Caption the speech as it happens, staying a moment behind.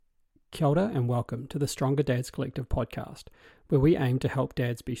Kia ora and welcome to the Stronger Dads Collective podcast, where we aim to help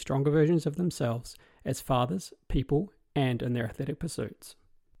dads be stronger versions of themselves as fathers, people, and in their athletic pursuits.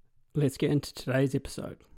 Let's get into today's episode.